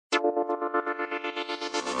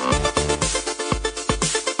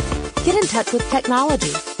Get in touch with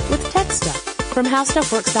technology with Tech Stuff from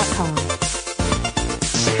HowStuffWorks.com.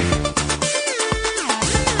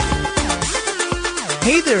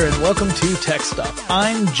 Hey there, and welcome to Tech Stuff.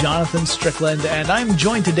 I'm Jonathan Strickland, and I'm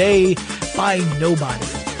joined today by nobody.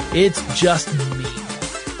 It's just me.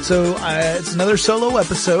 So it's another solo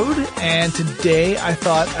episode, and today I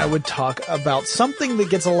thought I would talk about something that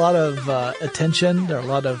gets a lot of attention. There are a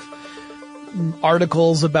lot of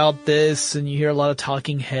articles about this, and you hear a lot of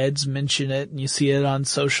talking heads mention it, and you see it on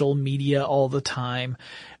social media all the time.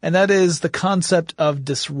 And that is the concept of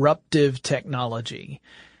disruptive technology.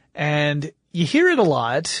 And you hear it a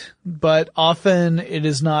lot, but often it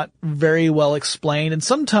is not very well explained, and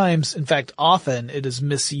sometimes, in fact, often it is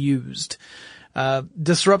misused.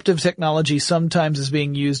 Disruptive technology sometimes is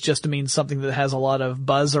being used just to mean something that has a lot of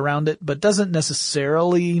buzz around it, but doesn't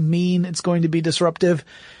necessarily mean it's going to be disruptive.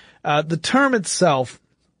 The term itself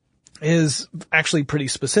is actually pretty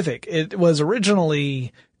specific. It was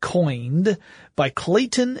originally coined by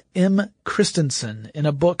Clayton M. Christensen in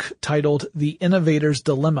a book titled The Innovator's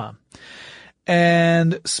Dilemma.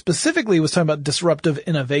 And specifically was talking about disruptive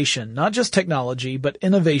innovation, not just technology, but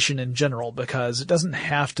innovation in general, because it doesn't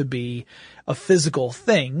have to be a physical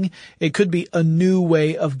thing. It could be a new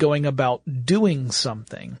way of going about doing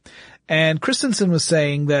something. And Christensen was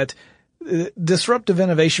saying that disruptive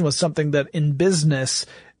innovation was something that in business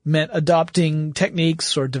meant adopting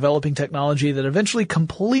techniques or developing technology that eventually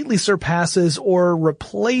completely surpasses or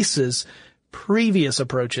replaces previous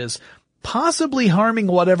approaches, possibly harming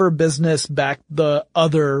whatever business backed the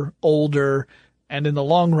other, older, and in the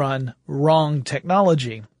long run, wrong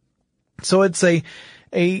technology. So it's a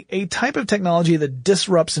type of technology that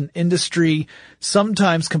disrupts an industry,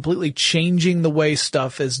 sometimes completely changing the way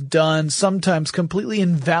stuff is done, sometimes completely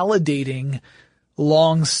invalidating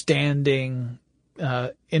long-standing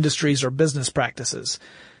industries or business practices.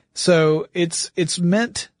 So it's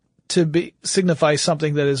meant to signify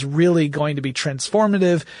something that is really going to be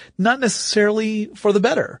transformative, not necessarily for the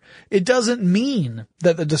better. It doesn't mean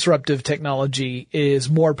that the disruptive technology is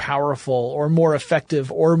more powerful or more effective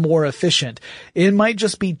or more efficient. It might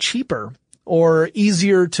just be cheaper or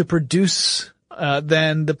easier to produce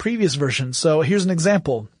than the previous version. So here's an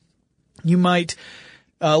example. You might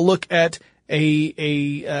look at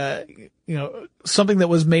something that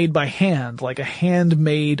was made by hand, like a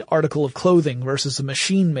handmade article of clothing versus a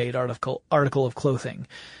machine-made article of clothing.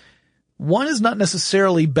 One is not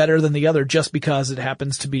necessarily better than the other just because it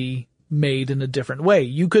happens to be made in a different way.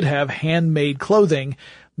 You could have handmade clothing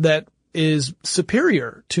that is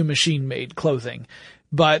superior to machine-made clothing,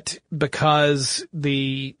 but because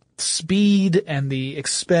the speed and the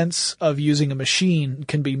expense of using a machine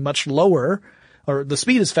can be much lower, or the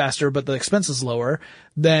speed is faster, but the expense is lower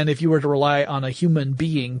than if you were to rely on a human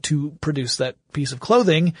being to produce that piece of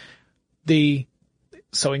clothing. The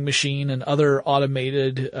sewing machine and other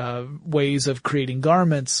automated ways of creating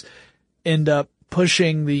garments end up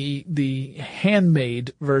pushing the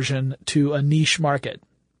handmade version to a niche market.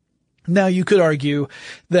 Now, you could argue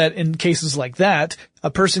that in cases like that, a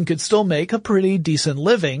person could still make a pretty decent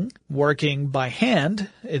living working by hand.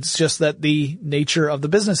 It's just that the nature of the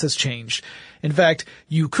business has changed. In fact,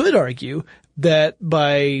 you could argue that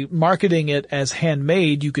by marketing it as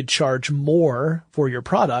handmade, you could charge more for your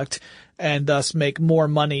product and thus make more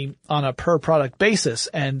money on a per product basis.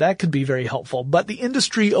 And that could be very helpful. But the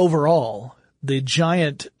industry overall, the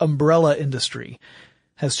giant umbrella industry,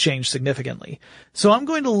 has changed significantly. So I'm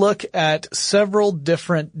going to look at several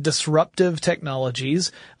different disruptive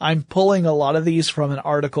technologies. I'm pulling a lot of these from an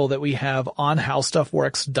article that we have on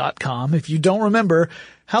HowStuffWorks.com. If you don't remember,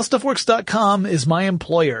 HowStuffWorks.com is my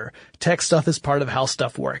employer. Tech Stuff is part of How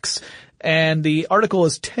Stuff Works. And the article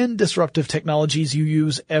is 10 disruptive technologies you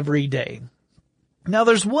use every day. Now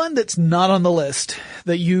there's one that's not on the list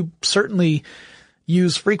that you certainly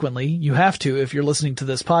use frequently. You have to if you're listening to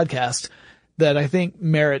this podcast, that I think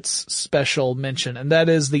merits special mention, and that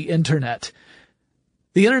is the internet.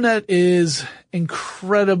 The internet is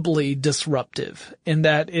incredibly disruptive in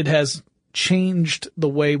that it has changed the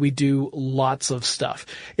way we do lots of stuff.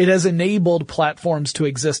 It has enabled platforms to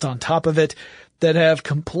exist on top of it that have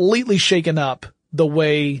completely shaken up the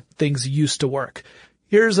way things used to work.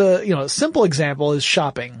 Here's a simple example is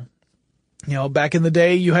shopping. Back in the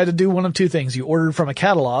day, you had to do one of two things. You ordered from a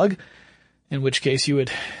catalog, in which case you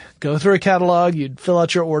would go through a catalog, you'd fill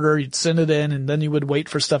out your order, you'd send it in, and then you would wait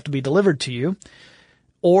for stuff to be delivered to you.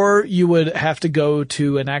 Or you would have to go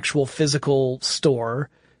to an actual physical store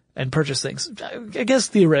and purchase things. I guess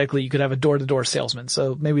theoretically you could have a door-to-door salesman,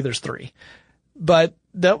 so maybe there's three. But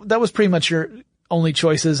that was pretty much your only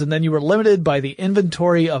choices, and then you were limited by the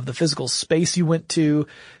inventory of the physical space you went to.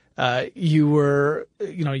 You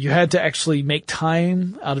had to actually make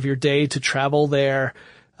time out of your day to travel there.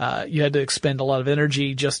 You had to expend a lot of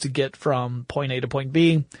energy just to get from point A to point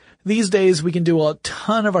B. These days, we can do a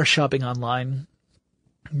ton of our shopping online,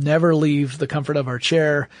 never leave the comfort of our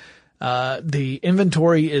chair. The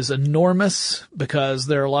inventory is enormous because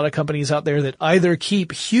there are a lot of companies out there that either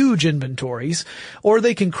keep huge inventories or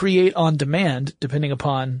they can create on demand depending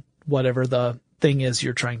upon whatever the thing is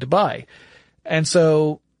you're trying to buy. And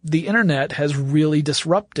so the internet has really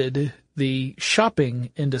disrupted the shopping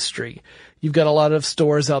industry. You've got a lot of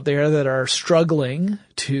stores out there that are struggling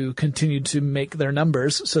to continue to make their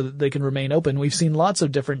numbers so that they can remain open. We've seen lots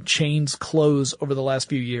of different chains close over the last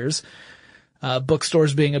few years.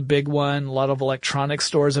 Bookstores being a big one. A lot of electronic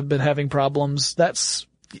stores have been having problems. That's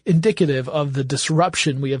indicative of the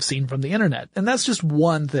disruption we have seen from the internet. And that's just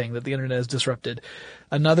one thing that the internet has disrupted.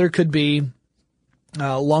 Another could be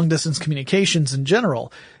long distance communications in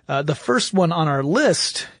general. The first one on our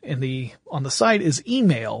list on the site is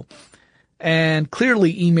email. And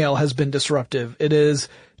clearly email has been disruptive. It has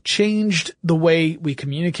changed the way we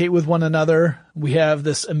communicate with one another. We have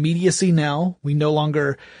this immediacy now. We no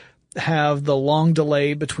longer have the long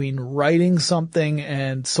delay between writing something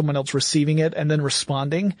and someone else receiving it and then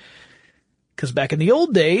responding. Because back in the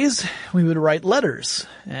old days, we would write letters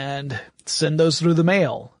and send those through the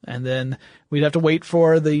mail. And then we'd have to wait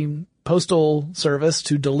for the postal service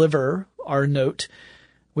to deliver our note.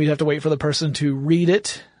 We'd have to wait for the person to read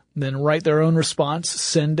it, then write their own response,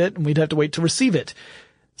 send it, and we'd have to wait to receive it.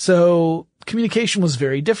 So communication was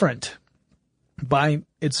very different. By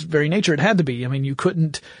its very nature, it had to be. I mean, you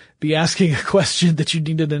couldn't be asking a question that you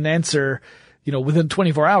needed an answer, within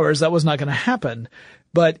 24 hours. That was not going to happen.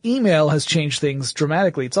 But email has changed things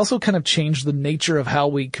dramatically. It's also kind of changed the nature of how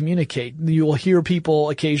we communicate. You will hear people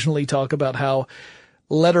occasionally talk about how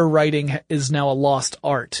letter writing is now a lost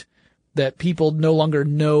art, that people no longer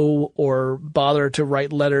know or bother to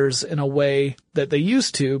write letters in a way that they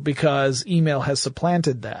used to because email has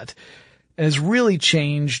supplanted that and has really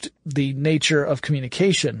changed the nature of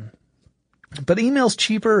communication. But email's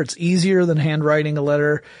cheaper. It's easier than handwriting a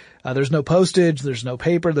letter. There's no postage. There's no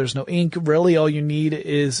paper. There's no ink. Really, all you need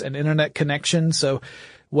is an internet connection. So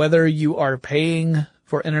whether you are paying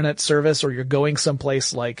for internet service or you're going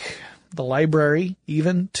someplace like the library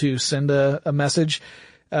even to send a message,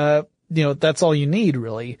 that's all you need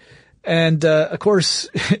really. And, of course,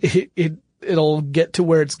 it'll get to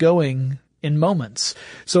where it's going in moments.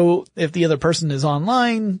 So if the other person is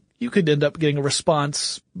online, you could end up getting a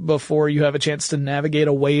response before you have a chance to navigate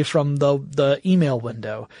away from the email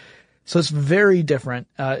window. So it's very different.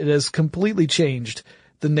 It has completely changed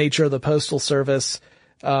the nature of the postal service.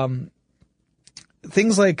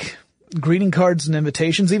 Things like greeting cards and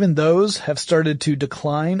invitations, even those have started to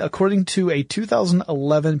decline. According to a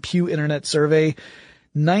 2011 Pew Internet survey,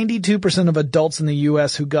 92% of adults in the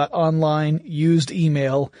U.S. who got online used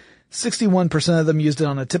email. 61% of them used it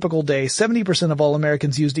on a typical day. 70% of all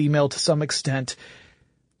Americans used email to some extent.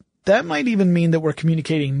 That might even mean that we're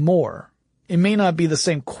communicating more. It may not be the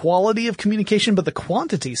same quality of communication, but the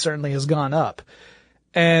quantity certainly has gone up.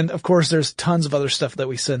 And of course, there's tons of other stuff that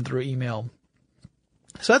we send through email.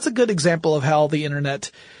 So that's a good example of how the internet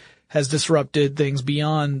has disrupted things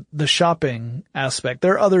beyond the shopping aspect.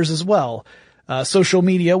 There are others as well. Social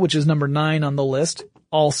media, which is number 9 on the list,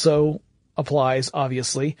 also applies,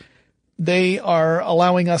 obviously. They are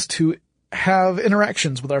allowing us to have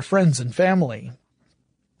interactions with our friends and family,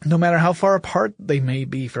 no matter how far apart they may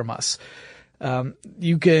be from us.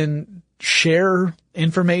 You can share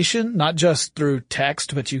information, not just through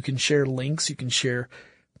text, but you can share links, you can share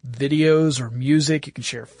videos or music, you can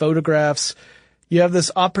share photographs. You have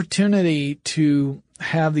this opportunity to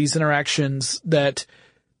have these interactions that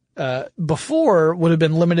before would have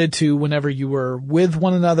been limited to whenever you were with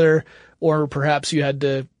one another, or perhaps you had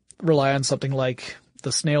to rely on something like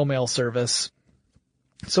the snail mail service.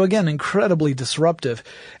 So again, incredibly disruptive.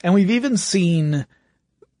 And we've even seen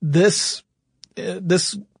this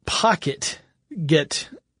pocket get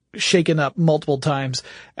shaken up multiple times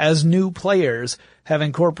as new players have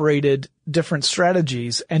incorporated different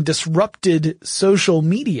strategies and disrupted social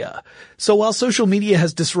media. So while social media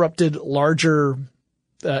has disrupted larger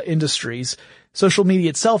industries, social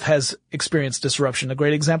media itself has experienced disruption. A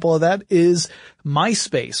great example of that is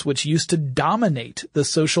MySpace, which used to dominate the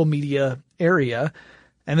social media area.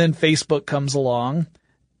 And then Facebook comes along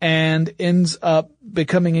and ends up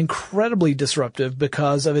becoming incredibly disruptive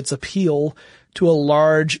because of its appeal to a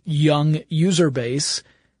large young user base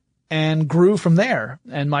and grew from there.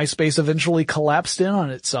 And MySpace eventually collapsed in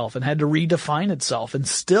on itself and had to redefine itself and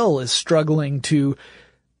still is struggling to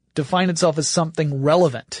define itself as something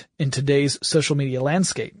relevant in today's social media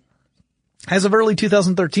landscape. As of early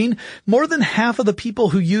 2013, more than half of the people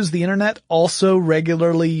who use the internet also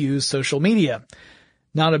regularly use social media.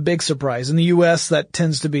 Not a big surprise. In the US, that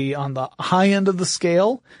tends to be on the high end of the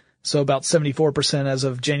scale, so about 74% as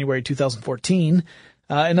of January 2014.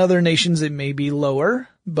 In other nations, it may be lower,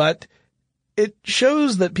 but it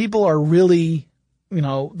shows that people are really,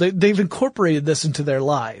 they've incorporated this into their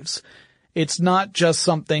lives. It's not just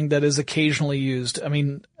something that is occasionally used. I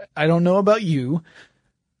mean, I don't know about you,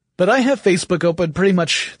 but I have Facebook open pretty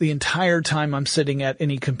much the entire time I'm sitting at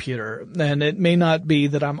any computer. And it may not be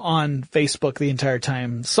that I'm on Facebook the entire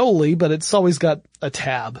time solely, but it's always got a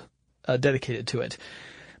tab dedicated to it.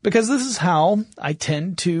 Because this is how I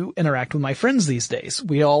tend to interact with my friends these days.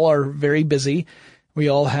 We all are very busy. We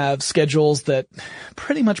all have schedules that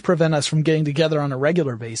pretty much prevent us from getting together on a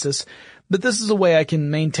regular basis. But this is a way I can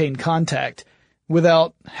maintain contact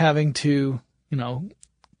without having to,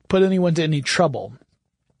 put anyone to any trouble,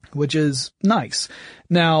 which is nice.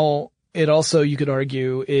 Now, it also, you could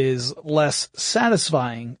argue, is less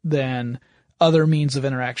satisfying than other means of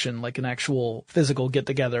interaction, like an actual physical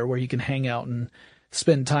get-together where you can hang out and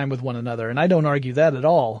spend time with one another. And I don't argue that at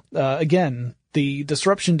all. Again, the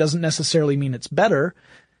disruption doesn't necessarily mean it's better.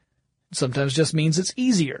 It sometimes just means it's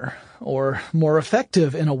easier or more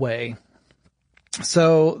effective in a way.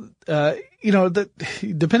 So,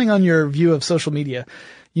 depending on your view of social media,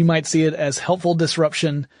 you might see it as helpful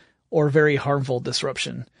disruption or very harmful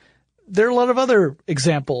disruption. There are a lot of other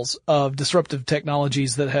examples of disruptive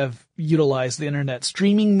technologies that have utilized the internet.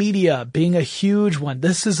 Streaming media being a huge one.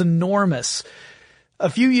 This is enormous. A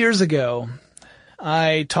few years ago,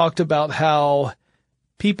 I talked about how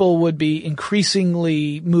people would be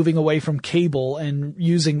increasingly moving away from cable and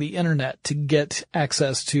using the internet to get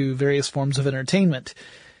access to various forms of entertainment.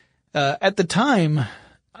 At the time,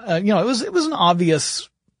 it was an obvious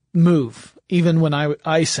move, even when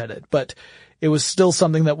I said it, but it was still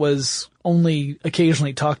something that was only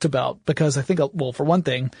occasionally talked about because I think, well, for one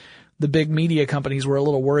thing, the big media companies were a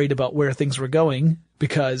little worried about where things were going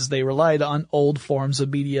because they relied on old forms of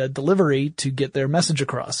media delivery to get their message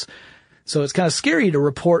across. So it's kind of scary to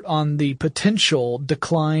report on the potential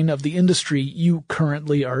decline of the industry you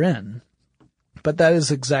currently are in. But that is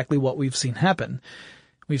exactly what we've seen happen.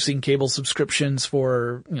 We've seen cable subscriptions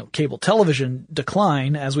for, cable television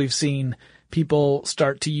decline as we've seen people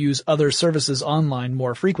start to use other services online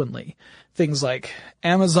more frequently. Things like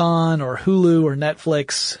Amazon or Hulu or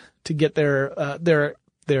Netflix to get their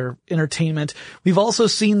entertainment. We've also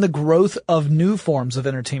seen the growth of new forms of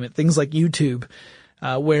entertainment, things like YouTube,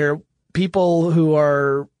 where people who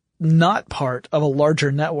are not part of a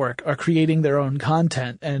larger network are creating their own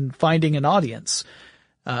content and finding an audience.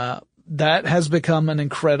 That has become an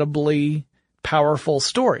incredibly powerful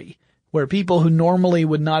story where people who normally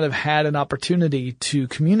would not have had an opportunity to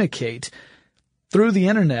communicate through the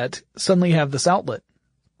internet suddenly have this outlet.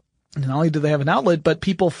 And not only do they have an outlet, but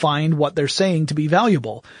people find what they're saying to be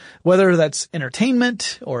valuable, whether that's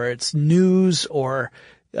entertainment or it's news or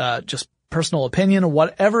just personal opinion or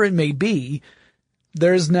whatever it may be.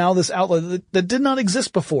 There's now this outlet that did not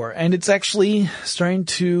exist before, and it's actually starting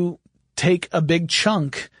to take a big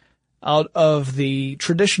chunk out of the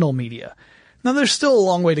traditional media. Now, there's still a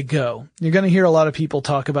long way to go. You're going to hear a lot of people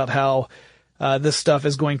talk about how this stuff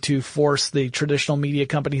is going to force the traditional media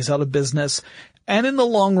companies out of business. And in the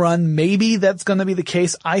long run, maybe that's going to be the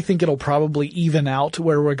case. I think it'll probably even out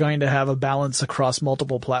where we're going to have a balance across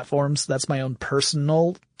multiple platforms. That's my own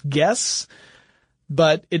personal guess.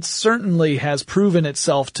 But it certainly has proven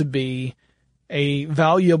itself to be a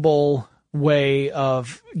valuable way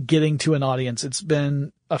of getting to an audience. It's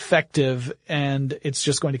been effective, and it's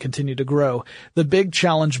just going to continue to grow. The big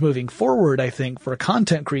challenge moving forward, I think, for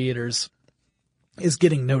content creators is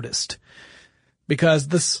getting noticed, because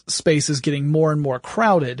this space is getting more and more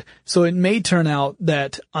crowded. So it may turn out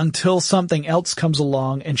that until something else comes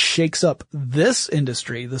along and shakes up this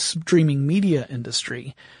industry, the streaming media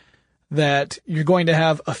industry, that you're going to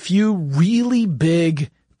have a few really big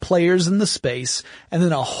players in the space and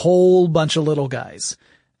then a whole bunch of little guys.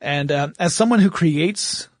 And as someone who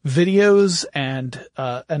creates videos and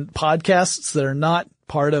podcasts that are not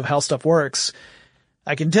part of How Stuff Works,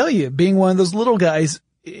 I can tell you, being one of those little guys,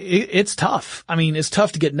 it's tough. I mean, it's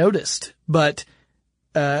tough to get noticed, but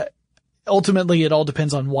ultimately it all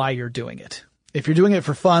depends on why you're doing it. If you're doing it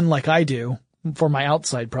for fun, like I do for my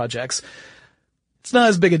outside projects, it's not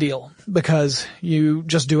as big a deal because you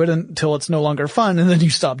just do it until it's no longer fun and then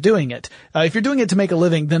you stop doing it. If you're doing it to make a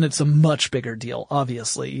living, then it's a much bigger deal,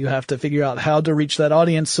 obviously. You have to figure out how to reach that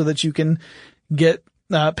audience so that you can get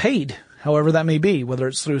paid. however that may be, whether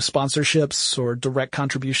it's through sponsorships or direct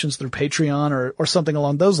contributions through Patreon or something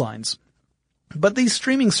along those lines. But these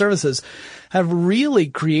streaming services have really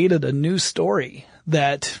created a new story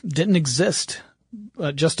that didn't exist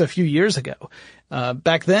just a few years ago.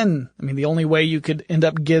 Back then, I mean, the only way you could end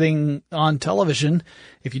up getting on television,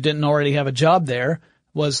 if you didn't already have a job there,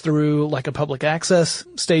 was through like a public access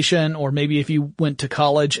station, or maybe if you went to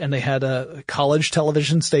college and they had a college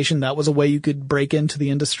television station, that was a way you could break into the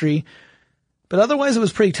industry. But otherwise, it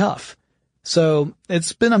was pretty tough. So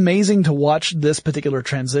it's been amazing to watch this particular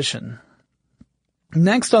transition.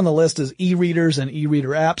 Next on the list is e-readers and e-reader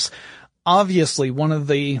apps. Obviously, one of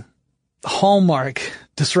the hallmark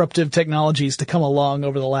disruptive technologies to come along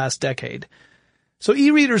over the last decade. So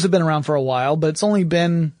e-readers have been around for a while, but it's only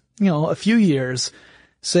been, a few years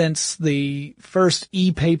since the first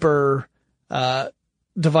e-paper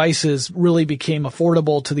devices really became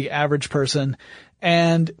affordable to the average person,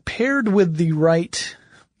 and paired with the right,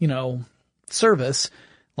 service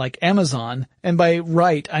like Amazon. And by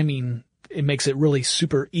right, I mean, it makes it really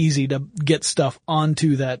super easy to get stuff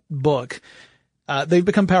onto that book. They've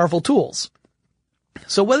become powerful tools.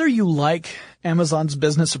 So whether you like Amazon's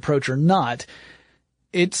business approach or not,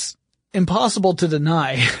 it's impossible to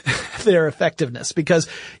deny their effectiveness, because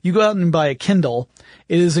you go out and buy a Kindle.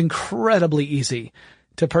 It is incredibly easy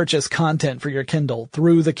to purchase content for your Kindle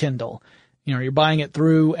through the Kindle. You're buying it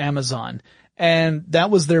through Amazon. And that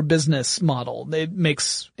was their business model. It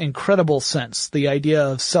makes incredible sense. The idea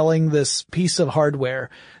of selling this piece of hardware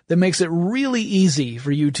that makes it really easy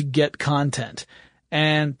for you to get content.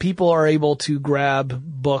 And people are able to grab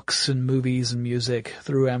books and movies and music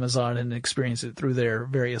through Amazon and experience it through their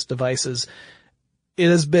various devices. It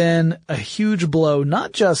has been a huge blow,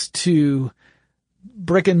 not just to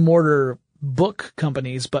brick and mortar book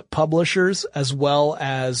companies, but publishers as well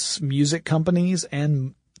as music companies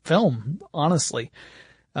and film, honestly.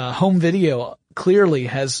 Home video clearly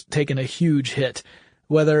has taken a huge hit,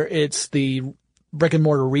 whether it's the brick and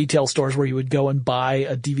mortar retail stores where you would go and buy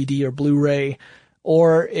a DVD or Blu-ray,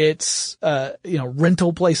 or it's,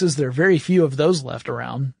 rental places. There are very few of those left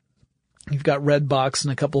around. You've got Redbox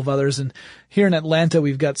and a couple of others. And here in Atlanta,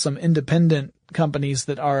 we've got some independent companies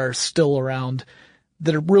that are still around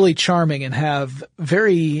that are really charming and have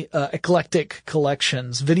very eclectic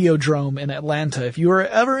collections. Videodrome in Atlanta. If you are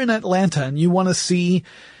ever in Atlanta and you want to see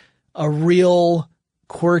a real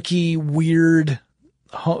quirky, weird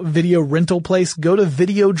video rental place, go to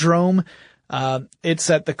Videodrome. It's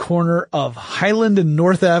at the corner of Highland and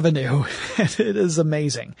North Avenue. And it is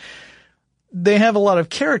amazing. They have a lot of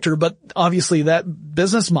character, but obviously that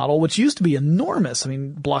business model, which used to be enormous, I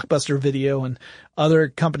mean, Blockbuster Video and other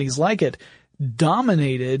companies like it,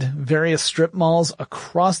 dominated various strip malls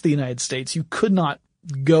across the United States. You could not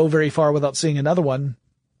go very far without seeing another one.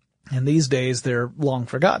 And these days they're long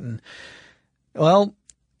forgotten. Well,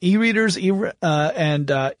 e-readers,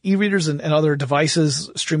 and other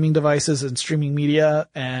devices, streaming devices and streaming media,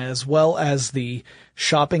 as well as the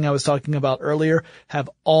shopping I was talking about earlier, have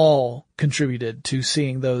all contributed to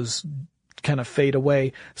seeing those kind of fade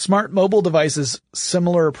away. Smart mobile devices,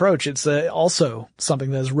 similar approach. It's also something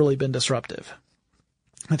that has really been disruptive.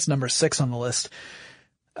 That's number 6 on the list.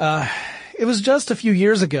 It was just a few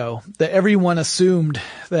years ago that everyone assumed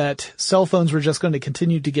that cell phones were just going to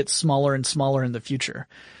continue to get smaller and smaller in the future,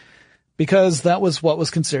 because that was what was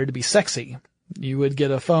considered to be sexy. You would get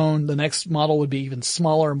a phone, the next model would be even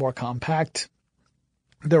smaller and more compact.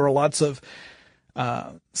 There were lots of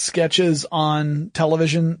sketches on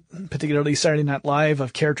television, particularly Saturday Night Live,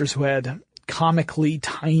 of characters who had comically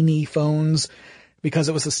tiny phones because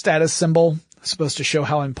it was a status symbol, supposed to show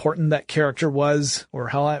how important that character was, or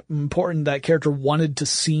how important that character wanted to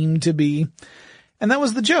seem to be. And that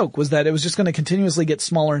was the joke, was that it was just going to continuously get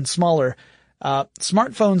smaller and smaller.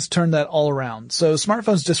 Smartphones turned that all around. So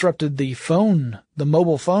smartphones disrupted the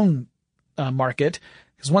mobile phone market,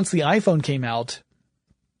 because once the iPhone came out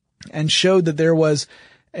and showed that there was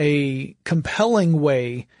a compelling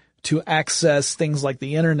way to access things like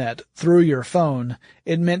the internet through your phone,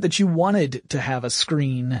 it meant that you wanted to have a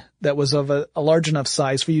screen that was of a large enough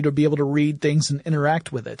size for you to be able to read things and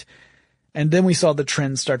interact with it. And then we saw the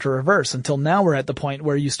trend start to reverse, until now we're at the point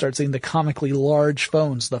where you start seeing the comically large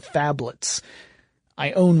phones, the phablets.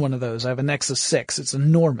 I own one of those. I have a Nexus 6. It's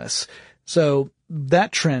enormous. So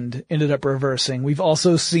that trend ended up reversing. We've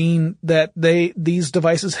also seen that these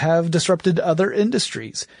devices have disrupted other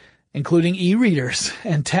industries, including e-readers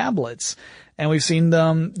and tablets. And we've seen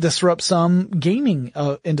them disrupt some gaming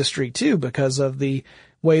industry too, because of the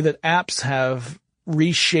way that apps have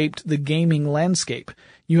reshaped the gaming landscape.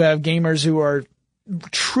 You have gamers who are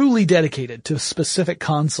truly dedicated to specific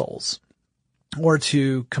consoles. or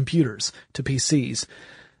to computers, to PCs.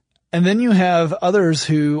 And then you have others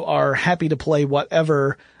who are happy to play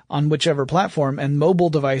whatever on whichever platform, and mobile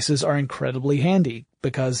devices are incredibly handy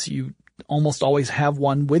because you almost always have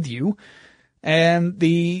one with you, and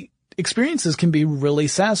the experiences can be really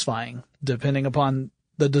satisfying depending upon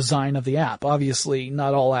the design of the app. Obviously,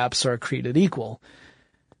 not all apps are created equal.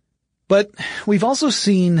 But we've also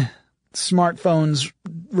seen smartphones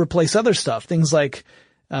replace other stuff, things like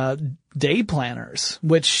day planners,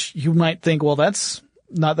 which you might think, well, that's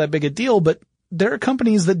not that big a deal, but there are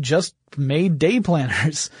companies that just made day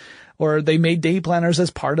planners, or they made day planners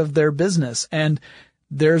as part of their business, and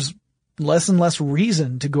there's less and less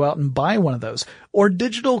reason to go out and buy one of those. Or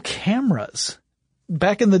digital cameras.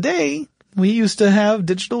 Back in the day, we used to have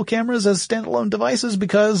digital cameras as standalone devices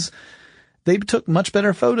because they took much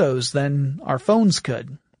better photos than our phones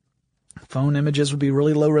could. Phone images would be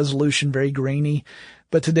really low resolution, very grainy.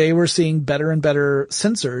 But today we're seeing better and better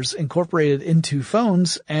sensors incorporated into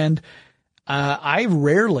phones, and I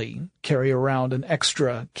rarely carry around an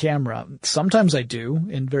extra camera. Sometimes I do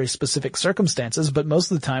in very specific circumstances, but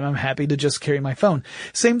most of the time I'm happy to just carry my phone.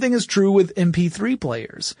 Same thing is true with MP3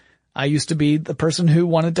 players. I used to be the person who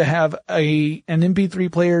wanted to have an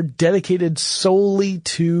MP3 player dedicated solely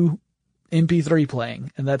to MP3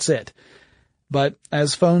 playing, and that's it. But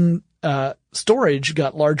as phone storage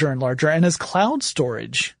got larger and larger, and as cloud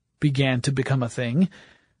storage began to become a thing,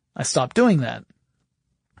 I stopped doing that.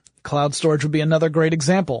 Cloud storage would be another great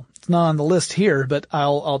example. It's not on the list here, but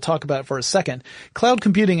I'll talk about it for a second. Cloud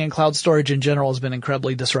computing and cloud storage in general has been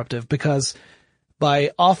incredibly disruptive because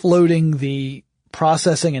by offloading the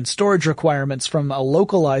processing and storage requirements from a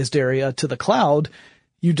localized area to the cloud,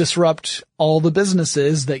 you disrupt all the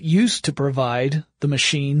businesses that used to provide the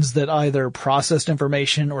machines that either processed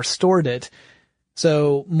information or stored it.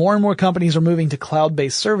 So more and more companies are moving to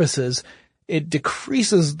cloud-based services. It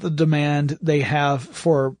decreases the demand they have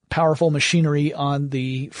for powerful machinery on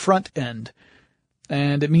the front end.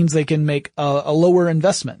 And it means they can make a lower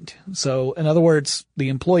investment. So in other words, the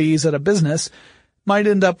employees at a business might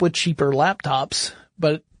end up with cheaper laptops,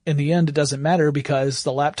 but in the end it doesn't matter because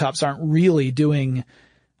the laptops aren't really doing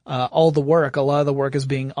all the work. A lot of the work is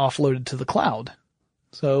being offloaded to the cloud.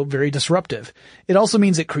 So very disruptive. It also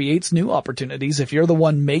means it creates new opportunities. If you're the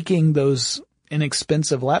one making those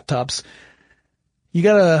inexpensive laptops, you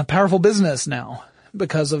got a powerful business now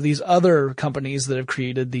because of these other companies that have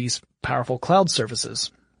created these powerful cloud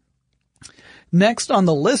services. Next on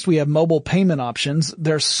the list, we have mobile payment options.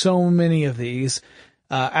 There's so many of these.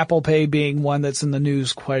 Apple Pay being one that's in the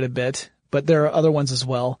news quite a bit, but there are other ones as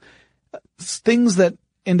well. Things that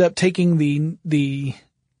end up taking the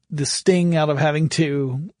sting out of having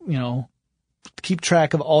to, keep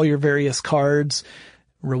track of all your various cards,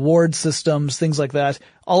 reward systems, things like that.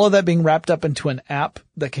 All of that being wrapped up into an app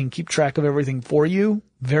that can keep track of everything for you.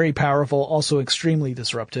 Very powerful, also extremely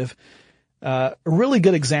disruptive. A really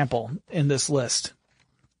good example in this list.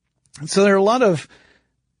 So there are a lot of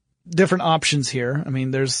different options here. I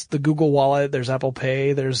mean, there's the Google Wallet, there's Apple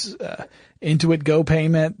Pay, there's Intuit Go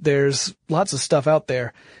Payment, there's lots of stuff out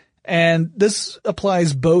there. And this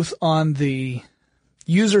applies both on the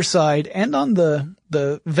user side and on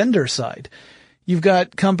the vendor side. You've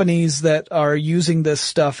got companies that are using this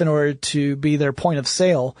stuff in order to be their point of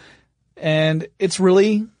sale, and it's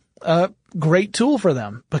really a great tool for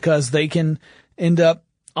them because they can end up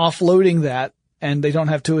offloading that, and they don't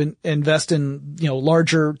have to invest in,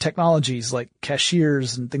 larger technologies like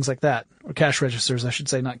cashiers and things like that, or cash registers, I should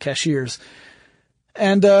say, not cashiers.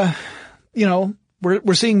 And,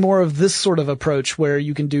 we're seeing more of this sort of approach where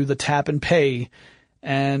you can do the tap and pay,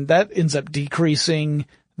 and that ends up decreasing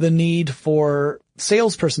the need for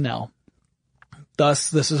sales personnel. Thus,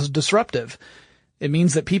 this is disruptive. It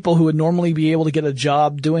means that people who would normally be able to get a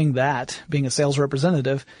job doing that, being a sales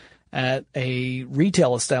representative at a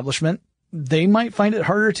retail establishment, they might find it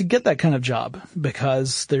harder to get that kind of job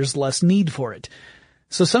because there's less need for it.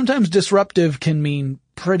 So sometimes disruptive can mean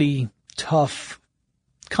pretty tough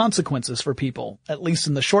consequences for people, at least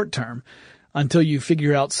in the short term, until you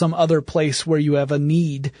figure out some other place where you have a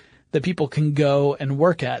need that people can go and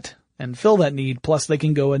work at and fill that need. Plus they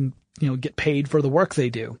can go and, get paid for the work they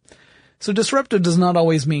do. So disruptive does not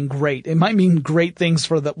always mean great. It might mean great things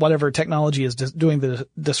for whatever technology is doing the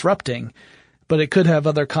disrupting, but it could have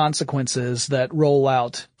other consequences that roll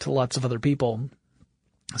out to lots of other people.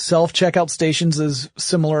 Self-checkout stations is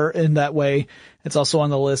similar in that way. It's also on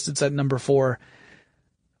the list. It's at number 4.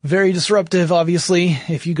 Very disruptive, obviously.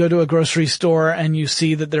 If you go to a grocery store and you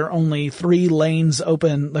see that there are only 3 lanes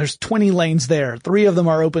open, there's 20 lanes there. 3 of them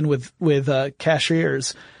are open with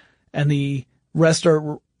cashiers, and the rest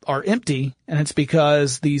are are empty, and it's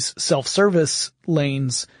because these self-service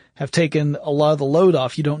lanes have taken a lot of the load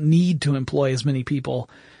off. You don't need to employ as many people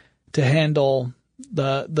to handle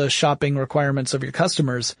the shopping requirements of your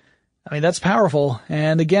customers. I mean, that's powerful.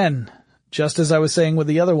 And again, just as I was saying with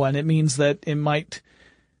the other one, it means that it might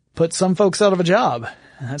put some folks out of a job.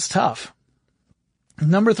 And that's tough.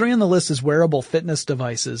 Number 3 on the list is wearable fitness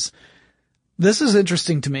devices. This is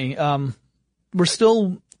interesting to me. We're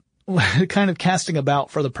still kind of casting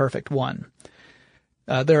about for the perfect one.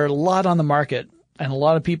 There are a lot on the market, and a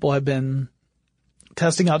lot of people have been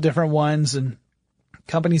testing out different ones, and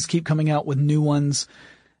companies keep coming out with new ones.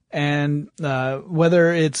 And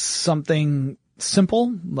whether it's something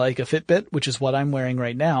simple like a Fitbit, which is what I'm wearing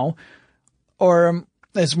right now, or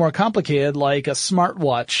it's more complicated like a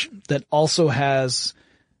smartwatch that also has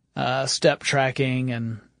step tracking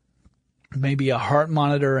and maybe a heart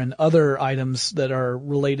monitor and other items that are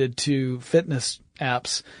related to fitness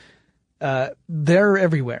apps, they're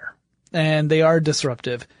everywhere, and they are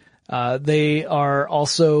disruptive. They are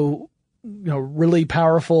also, really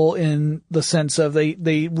powerful in the sense of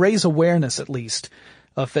they raise awareness, at least,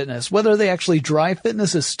 of fitness. Whether they actually drive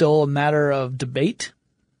fitness is still a matter of debate.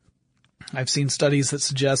 I've seen studies that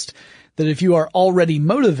suggest that if you are already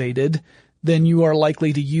motivated, then you are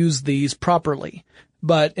likely to use these properly.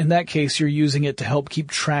 But in that case, you're using it to help keep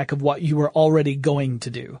track of what you were already going to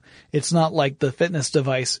do. It's not like the fitness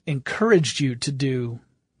device encouraged you to do,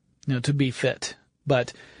 to be fit,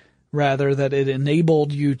 but rather that it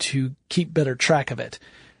enabled you to keep better track of it.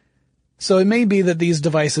 So it may be that these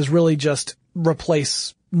devices really just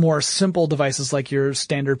replace more simple devices like your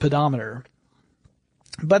standard pedometer,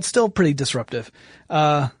 but still pretty disruptive.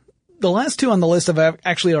 The last 2 on the list I've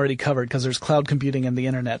actually already covered because there's cloud computing and the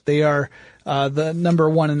internet. They are the number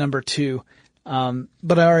 1 and number 2.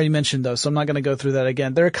 But I already mentioned those, so I'm not going to go through that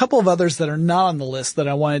again. There are a couple of others that are not on the list that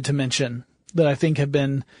I wanted to mention that I think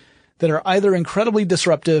that are either incredibly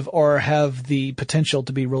disruptive or have the potential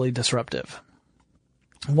to be really disruptive.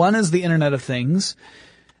 One is the Internet of Things.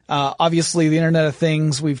 Obviously, the Internet of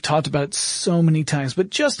Things, we've talked about it so many times, but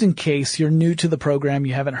just in case you're new to the program,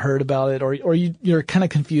 you haven't heard about it, or you're kind of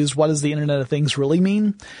confused, what does the Internet of Things really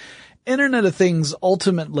mean? Internet of Things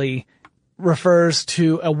ultimately refers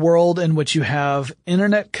to a world in which you have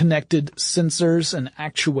internet-connected sensors and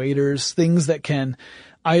actuators, things that can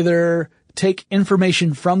either take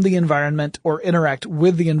information from the environment or interact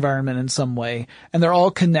with the environment in some way, and they're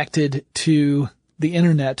all connected to the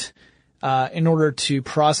internet in order to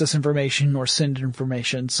process information or send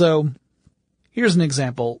information. So here's an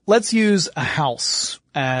example. Let's use a house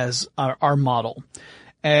as our model.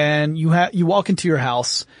 And you walk into your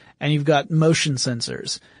house and you've got motion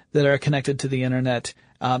sensors that are connected to the internet.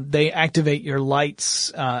 They activate your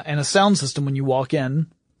lights and a sound system when you walk in.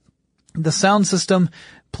 The sound system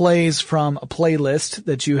plays from a playlist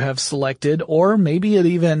that you have selected, or maybe it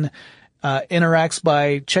even interacts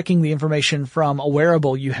by checking the information from a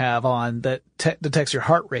wearable you have on that detects your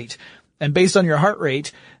heart rate. And based on your heart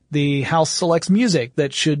rate, the house selects music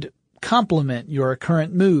that should complement your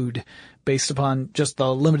current mood based upon just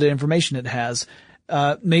the limited information it has.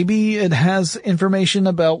 Maybe it has information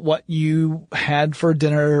about what you had for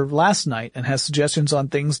dinner last night and has suggestions on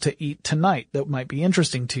things to eat tonight that might be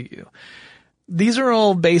interesting to you. These are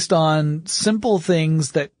all based on simple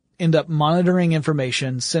things that end up monitoring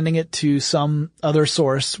information, sending it to some other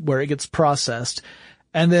source where it gets processed,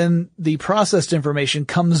 and then the processed information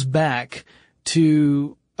comes back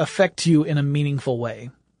to affect you in a meaningful way.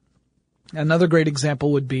 Another great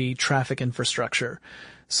example would be traffic infrastructure.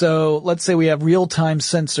 So let's say we have real-time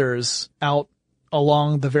sensors out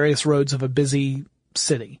along the various roads of a busy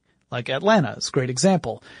city, like Atlanta is a great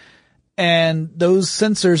example. And those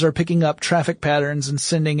sensors are picking up traffic patterns and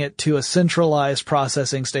sending it to a centralized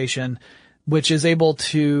processing station, which is able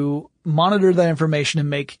to monitor that information and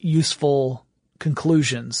make useful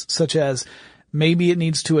conclusions, such as maybe it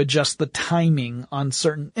needs to adjust the timing on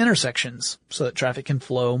certain intersections so that traffic can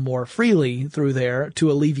flow more freely through there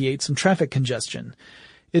to alleviate some traffic congestion.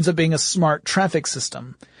 It ends up being a smart traffic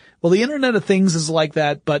system. Well, the Internet of Things is like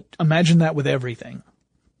that, but imagine that with everything.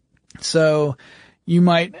 So you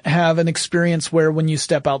might have an experience where when you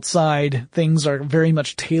step outside, things are very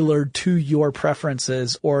much tailored to your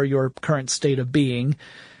preferences or your current state of being.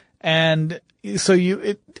 And so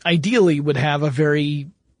you ideally would have a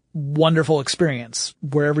very wonderful experience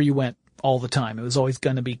wherever you went all the time. It was always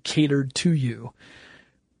going to be catered to you.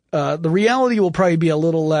 The reality will probably be a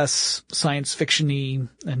little less science fiction-y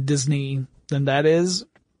and Disney than that is,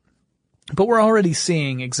 but we're already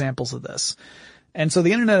seeing examples of this. And so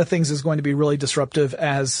the Internet of Things is going to be really disruptive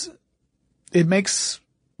as it makes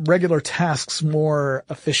regular tasks more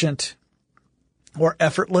efficient or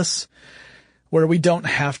effortless, where we don't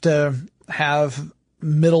have to have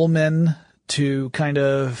middlemen to kind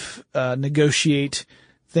of negotiate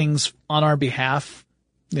things on our behalf.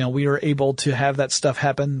 We are able to have that stuff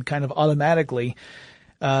happen kind of automatically.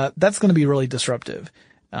 That's going to be really disruptive.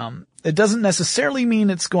 It doesn't necessarily mean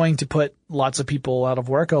it's going to put lots of people out of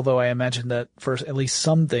work, although I imagine that for at least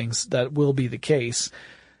some things that will be the case.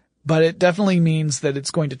 But it definitely means that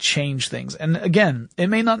it's going to change things. And again, it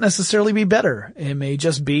may not necessarily be better. It may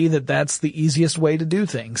just be that that's the easiest way to do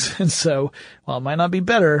things. And so, while it might not be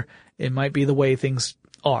better, it might be the way things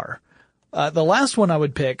are. The last one I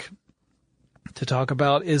would pick to talk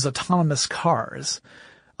about is autonomous cars.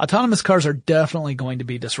 Autonomous cars are definitely going to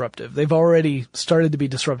be disruptive. They've already started to be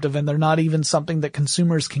disruptive, and they're not even something that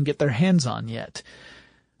consumers can get their hands on yet.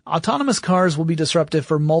 Autonomous cars will be disruptive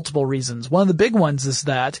for multiple reasons. One of the big ones is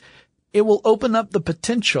that it will open up the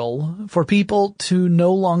potential for people to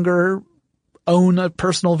no longer own a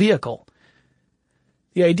personal vehicle.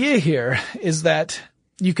 The idea here is that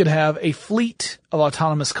you could have a fleet of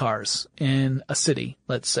autonomous cars in a city,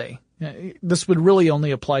 let's say. This would really only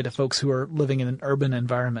apply to folks who are living in urban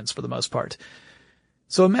environments for the most part.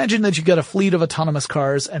 So imagine that you've got a fleet of autonomous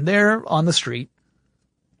cars and they're on the street,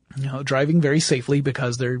 driving very safely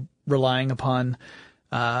because they're relying upon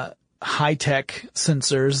high-tech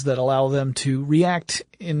sensors that allow them to react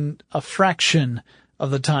in a fraction of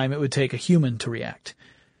the time it would take a human to react.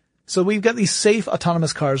 So we've got these safe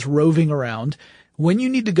autonomous cars roving around. When you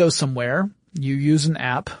need to go somewhere, you use an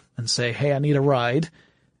app and say, hey, I need a ride.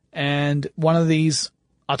 And one of these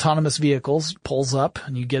autonomous vehicles pulls up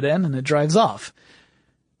and you get in and it drives off.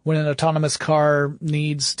 When an autonomous car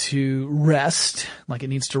needs to rest, like it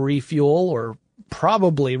needs to refuel or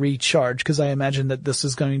probably recharge, because I imagine that this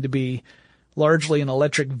is going to be largely an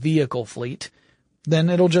electric vehicle fleet, then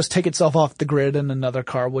it'll just take itself off the grid and another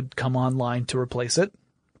car would come online to replace it.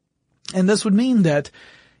 And this would mean that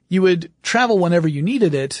you would travel whenever you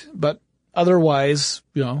needed it, but otherwise,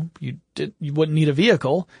 you wouldn't need a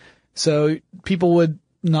vehicle. So people would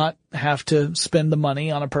not have to spend the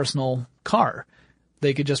money on a personal car.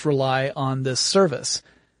 They could just rely on this service.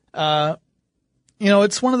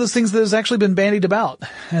 It's one of those things that has actually been bandied about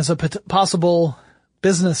as a possible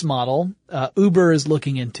business model. Uber is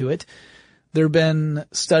looking into it. There have been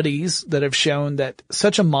studies that have shown that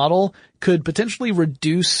such a model could potentially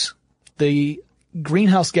reduce the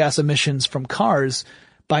greenhouse gas emissions from cars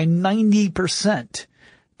by 90%.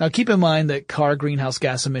 Now keep in mind that car greenhouse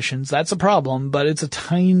gas emissions, that's a problem, but it's a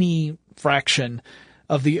tiny fraction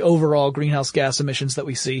of the overall greenhouse gas emissions that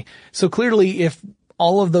we see. So clearly, if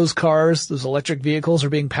all of those cars, those electric vehicles, are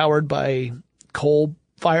being powered by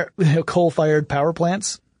coal-fired power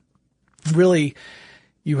plants, really,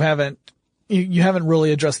 you haven't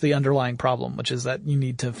really addressed the underlying problem, which is that you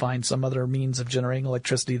need to find some other means of generating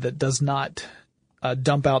electricity that does not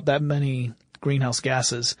dump out that many greenhouse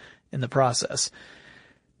gases in the process.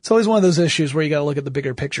 It's always one of those issues where you got to look at the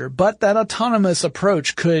bigger picture. But that autonomous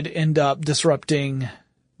approach could end up disrupting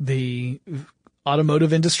the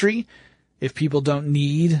automotive industry. If people don't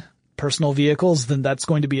need personal vehicles, then that's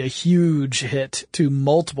going to be a huge hit to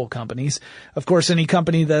multiple companies. Of course, any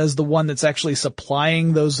company that is the one that's actually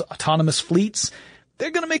supplying those autonomous fleets, they're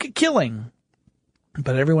going to make a killing.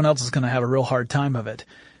 But everyone else is going to have a real hard time of it.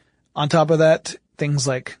 On top of that, things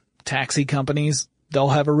like taxi companies, they'll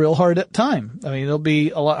have a real hard time. I mean, it'll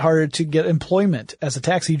be a lot harder to get employment as a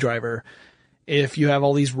taxi driver if you have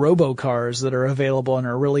all these robocars that are available and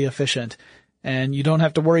are really efficient. And you don't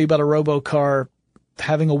have to worry about a robocar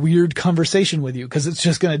having a weird conversation with you because it's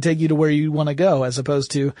just going to take you to where you want to go, as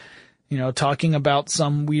opposed to, talking about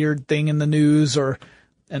some weird thing in the news or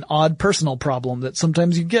an odd personal problem that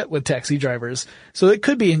sometimes you get with taxi drivers. So it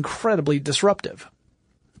could be incredibly disruptive.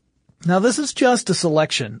 Now, this is just a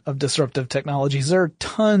selection of disruptive technologies. There are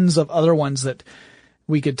tons of other ones that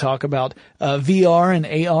we could talk about. VR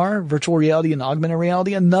and AR, virtual reality and augmented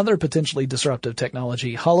reality, another potentially disruptive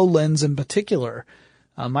technology. HoloLens in particular,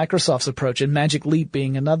 Microsoft's approach, and Magic Leap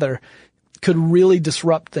being another, could really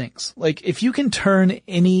disrupt things. Like, if you can turn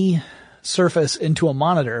any surface into a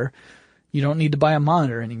monitor, you don't need to buy a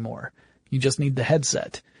monitor anymore. You just need the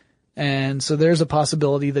headset. And so there's a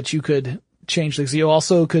possibility that you could change things. You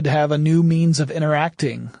also could have a new means of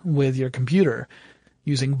interacting with your computer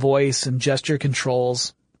using voice and gesture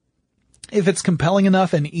controls. If it's compelling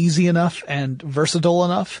enough and easy enough and versatile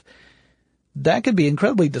enough, that could be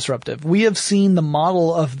incredibly disruptive. We have seen the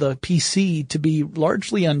model of the PC to be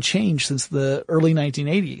largely unchanged since the early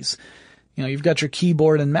 1980s. You've got your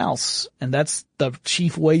keyboard and mouse, and that's the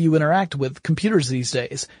chief way you interact with computers these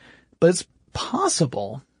days. But it's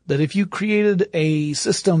possible that if you created a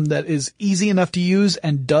system that is easy enough to use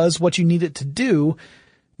and does what you need it to do,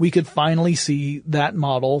 we could finally see that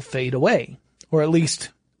model fade away, or at least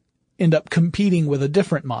end up competing with a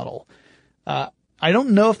different model. I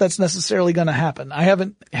don't know if that's necessarily going to happen. I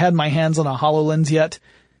haven't had my hands on a HoloLens yet,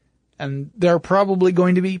 and there are probably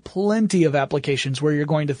going to be plenty of applications where you're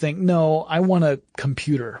going to think, no, I want a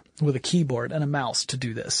computer with a keyboard and a mouse to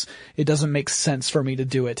do this. It doesn't make sense for me to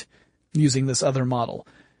do it using this other model.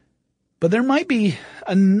 But there might be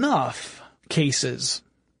enough cases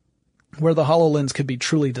where the HoloLens could be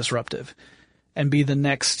truly disruptive and be the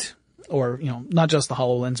next, or, not just the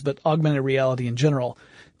HoloLens, but augmented reality in general,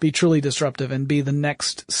 be truly disruptive and be the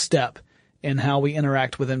next step in how we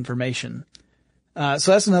interact with information.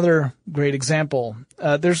 So that's another great example.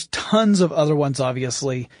 There's tons of other ones,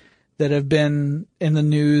 obviously, that have been in the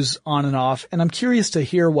news on and off, and I'm curious to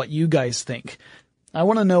hear what you guys think. I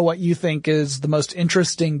want to know what you think is the most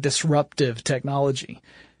interesting disruptive technology.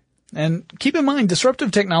 And keep in mind,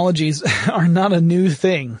 disruptive technologies are not a new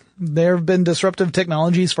thing. There have been disruptive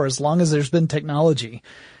technologies for as long as there's been technology.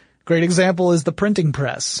 Great example is the printing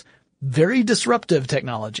press. Very disruptive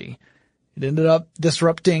technology. It ended up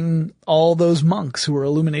disrupting all those monks who were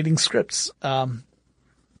illuminating scripts.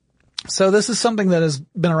 So this is something that has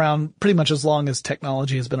been around pretty much as long as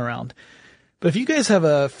technology has been around. But if you guys have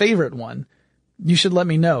a favorite one, you should let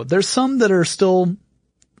me know. There's some that are still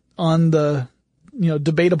on the,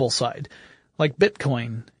 debatable side, like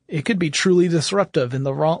Bitcoin. It could be truly disruptive in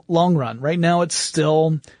the long run. Right now it's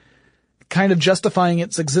still kind of justifying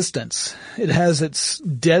its existence. It has its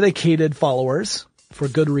dedicated followers for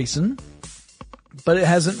good reason, but it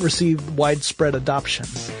hasn't received widespread adoption.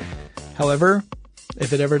 However,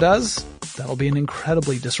 if it ever does, that'll be an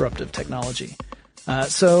incredibly disruptive technology.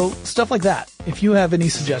 So stuff like that. If you have any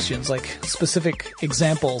suggestions, like specific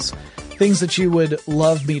examples, things that you would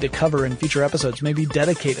love me to cover in future episodes, maybe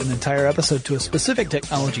dedicate an entire episode to a specific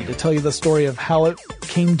technology to tell you the story of how it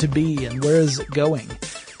came to be and where is it going,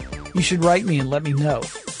 you should write me and let me know.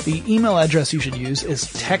 The email address you should use is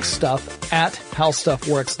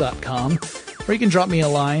techstuff@howstuffworks.com, or you can drop me a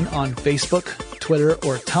line on Facebook, Twitter,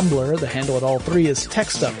 or Tumblr. The handle at all three is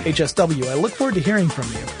TechStuffHSW. I look forward to hearing from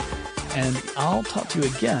you, and I'll talk to you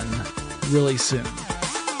again really soon.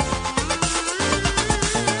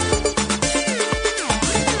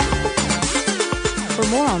 For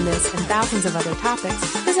more on this and thousands of other topics,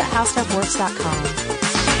 visit howstuffworks.com.